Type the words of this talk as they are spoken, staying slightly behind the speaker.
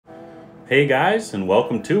Hey guys, and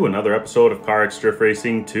welcome to another episode of CarX Drift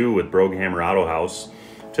Racing 2 with BrogAutohaus.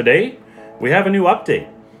 Today, we have a new update.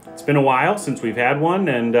 It's been a while since we've had one,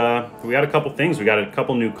 and we got a couple things. We got a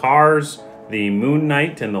couple new cars, the Moon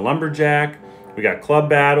Knight and the Lumberjack. We got club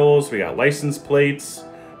battles, we got license plates,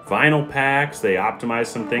 vinyl packs. They optimized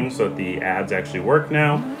some things so that the ads actually work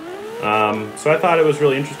now. So I thought it was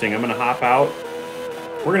really interesting. I'm gonna hop out.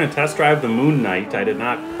 We're gonna test drive the Moon Knight. I did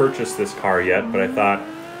not purchase this car yet, but I thought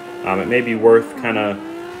it may be worth kind of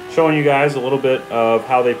showing you guys a little bit of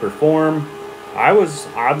how they perform. I was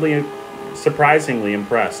surprisingly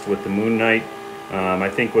impressed with the Moon Knight. I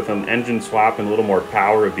think with an engine swap and a little more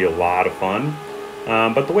power, it'd be a lot of fun.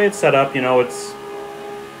 But the way it's set up, you know, it's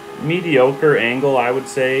mediocre angle, I would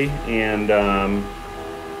say, and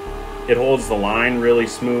it holds the line really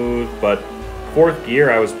smooth. But fourth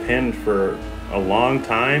gear, I was pinned for a long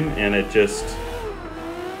time, and it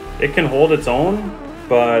can hold its own.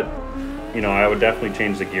 But, you know, I would definitely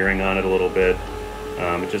change the gearing on it a little bit.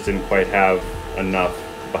 It just didn't quite have enough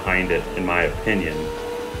behind it, in my opinion.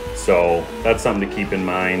 So that's something to keep in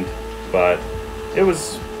mind. But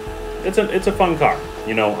it's a fun car.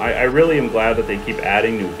 You know, I really am glad that they keep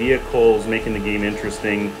adding new vehicles, making the game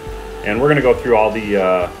interesting. And we're going to go through all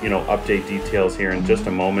the, you know, update details here in just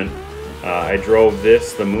a moment. I drove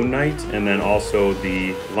the Moon Knight, and then also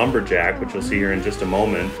the Lumberjack, which you'll see here in just a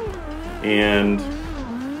moment. And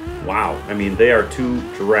wow, I mean, they are two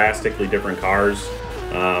drastically different cars.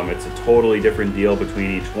 It's a totally different deal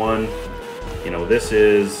between each one. You know, this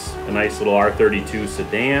is a nice little R32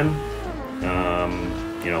 sedan,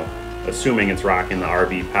 you know, assuming it's rocking the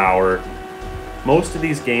RB power. Most of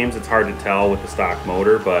these games, it's hard to tell with the stock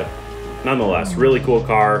motor, but nonetheless, really cool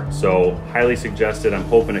car. So highly suggested. I'm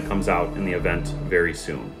hoping it comes out in the event very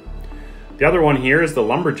soon. The other one here is the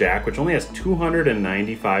Lumberjack, which only has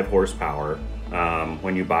 295 horsepower.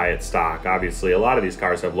 When you buy it stock. Obviously, a lot of these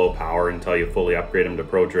cars have low power until you fully upgrade them to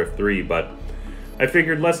Pro Drift 3, but I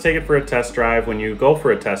figured let's take it for a test drive. When you go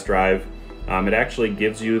for a test drive, it actually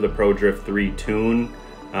gives you the Pro Drift 3 tune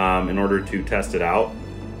in order to test it out,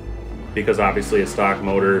 because obviously a stock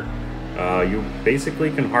motor, you basically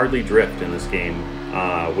can hardly drift in this game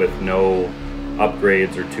with no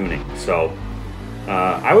upgrades or tuning. So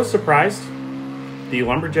I was surprised. The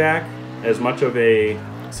Lumberjack, as much of a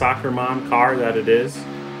soccer mom car that it is,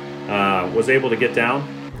 was able to get down.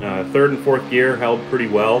 Third and fourth gear held pretty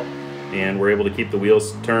well, and we're able to keep the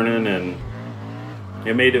wheels turning, and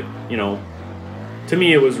it made it, you know, to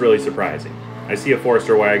me it was really surprising. I see a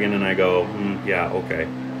Forester wagon and I go, yeah, okay,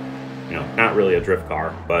 you know, not really a drift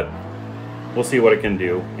car, but we'll see what it can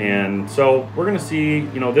do. And so we're gonna see,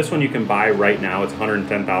 you know, this one you can buy right now. It's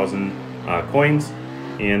 110,000 coins,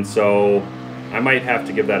 and so I might have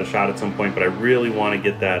to give that a shot at some point, but I really want to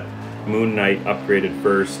get that Moon Knight upgraded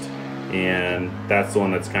first, and that's the one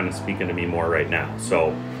that's kind of speaking to me more right now.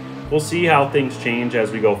 So we'll see how things change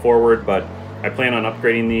as we go forward, but I plan on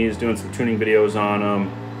upgrading these, doing some tuning videos on them,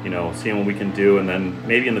 you know, seeing what we can do, and then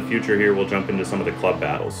maybe in the future here we'll jump into some of the club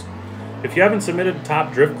battles. If you haven't submitted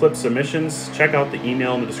top drift clip submissions, check out the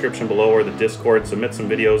email in the description below or the Discord, submit some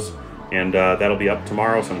videos, and that'll be up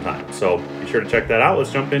tomorrow sometime. So be sure to check that out.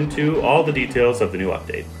 Let's jump into all the details of the new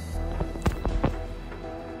update.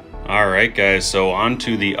 All right, guys, so on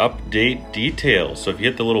to the update details. So if you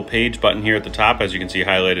hit the little page button here at the top, as you can see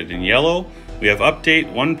highlighted in yellow, we have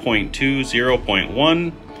update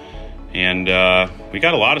 1.20.1, and we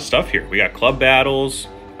got a lot of stuff here. We got club battles,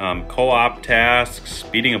 co-op tasks,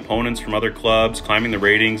 beating opponents from other clubs, climbing the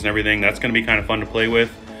ratings and everything. That's going to be kind of fun to play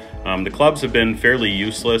with. The clubs have been fairly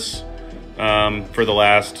useless for the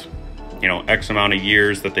last, you know, X amount of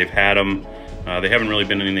years that they've had them. They haven't really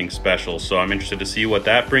been anything special, so I'm interested to see what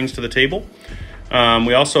that brings to the table.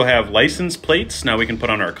 We also have license plates now we can put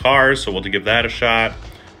on our cars, so we'll give that a shot.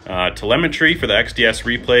 Telemetry for the XDS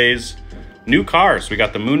replays. New cars, we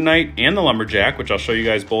got the Moon Knight and the Lumberjack, which I'll show you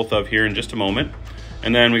guys both of here in just a moment.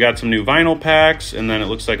 And then we got some new vinyl packs, and then it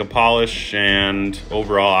looks like a polish and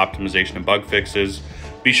overall optimization and bug fixes.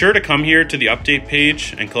 Be sure to come here to the update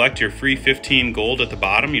page and collect your free 15 gold at the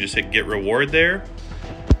bottom. You just hit get reward there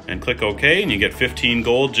and click OK, and you get 15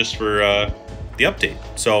 gold just for the update.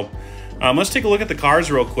 So let's take a look at the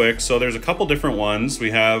cars real quick. So there's a couple different ones.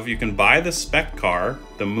 You can buy the spec car,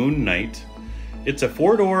 the Moon Knight. It's a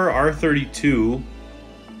 4-door R32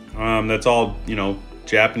 that's all, you know,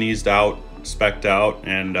 Japanesed out, spec'd out,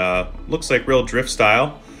 and looks like real drift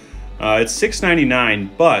style. It's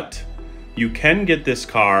 $699, but you can get this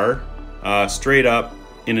car straight up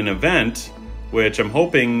in an event, which I'm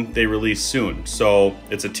hoping they release soon. So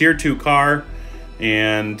it's a tier 2 car,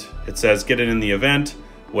 and it says get it in the event.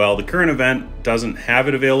 Well, the current event doesn't have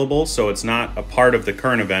it available, so it's not a part of the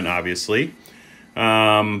current event, obviously.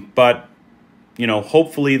 But, you know,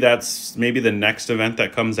 hopefully that's maybe the next event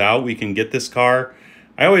that comes out. We can get this car.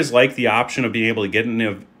 I always like the option of being able to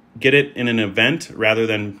get it in an event rather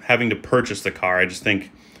than having to purchase the car. I just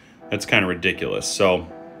think that's kind of ridiculous. So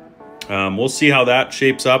we'll see how that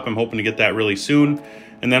shapes up. I'm hoping to get that really soon.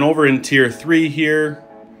 And then over in Tier 3 here,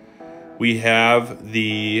 we have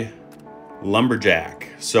the Lumberjack.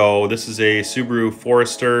 So this is a Subaru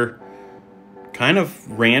Forester. Kind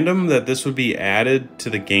of random that this would be added to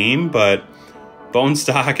the game, but bone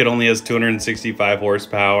stock, it only has 265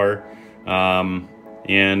 horsepower.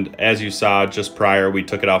 And as you saw just prior, we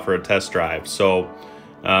took it out for a test drive. So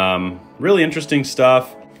really interesting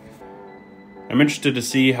stuff. I'm interested to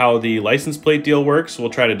see how the license plate deal works. We'll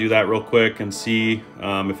try to do that real quick and see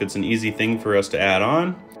if it's an easy thing for us to add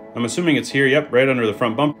on. I'm assuming it's here, yep, right under the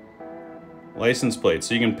front bumper. License plate,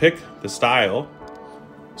 so you can pick the style.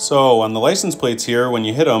 So on the license plates here, when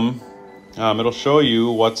you hit them, it'll show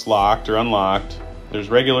you what's locked or unlocked. There's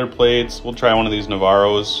regular plates. We'll try one of these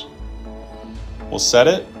Navarros. We'll set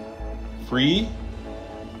it free.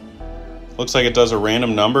 Looks like it does a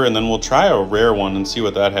random number, and then we'll try a rare one and see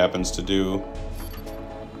what that happens to do.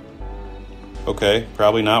 Okay,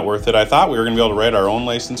 probably not worth it. I thought we were gonna be able to write our own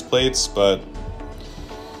license plates, but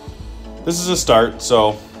this is a start,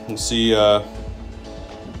 so we'll see.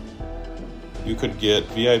 You could get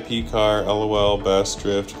VIP car, LOL, best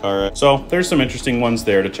drift car. So there's some interesting ones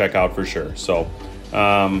there to check out for sure. So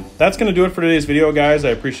that's going to do it for today's video, guys. I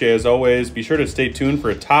appreciate it as always. Be sure to stay tuned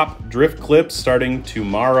for a top drift clip starting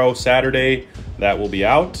tomorrow, Saturday. That will be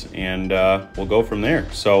out, and we'll go from there.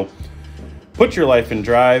 So put your life in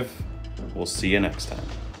drive. We'll see you next time.